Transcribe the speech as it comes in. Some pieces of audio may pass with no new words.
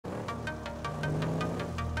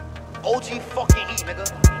OG fucking heat, nigga.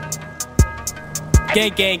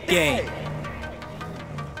 Gang, gang, gang.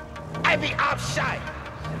 I be outside.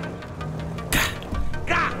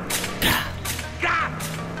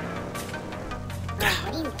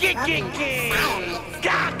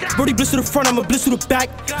 Brody bliss to the front, I'ma bliss to the back.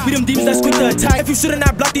 We them demons that's quick to attack. If you shootin'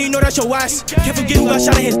 that block, then you know that's your ass. Can't forget who got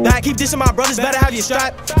shot in his back. Keep dissing my brothers, better have your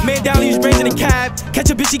strap. Man down, leave his brains in the cab. Catch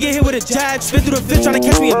a bitch, she get hit with a jab. Spin through the fifth, tryna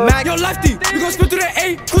catch me a Mac. Yo, lefty, we gon' spin through the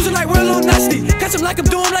 8. Cruising like we're a little nasty. Catch him like I'm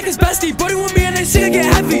doing like it's bestie. Brody with me and they shit get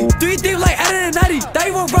heavy. 3 deep like Adam and Natty.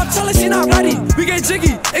 Daddy won't rub, tell her she not ready. We get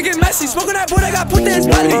jiggy, it get messy. Smoking that boy that got put in his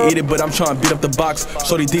belly. They eat it, but I'm tryna beat up the box.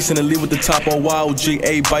 Shorty decent and leave with the top on wild G,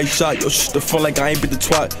 A bite shot. Yo, the front like I ain't bit the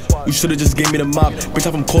twat. You should've just gave me the mop. Bitch,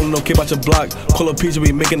 I'm calling, okay about your block. Call a pizza,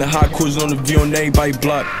 we making the hot cruising on the V on everybody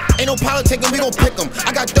block. Ain't no politicking, we gon' pick 'em.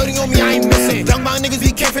 I got 30 on me, I ain't missing. Young my niggas,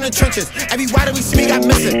 we came from the trenches. Every rider we see me got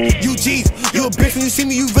missing. UGs, you a bitch when you see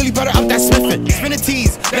me, you really better up that sniffing. Spin the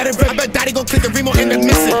tees, let it rip, I bet daddy gon' click the Remo and end up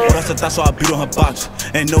missing. Oh, that's why I beat on her box.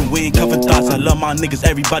 And no, we ain't covered thoughts. I love my niggas,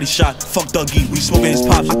 everybody shot. Fuck Dougie, we smoking his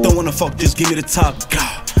pops. I don't wanna fuck, just give me the top.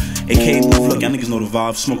 God. AKA move, look, y'all niggas know the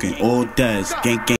vibe. Smoking all dads, gang, gang.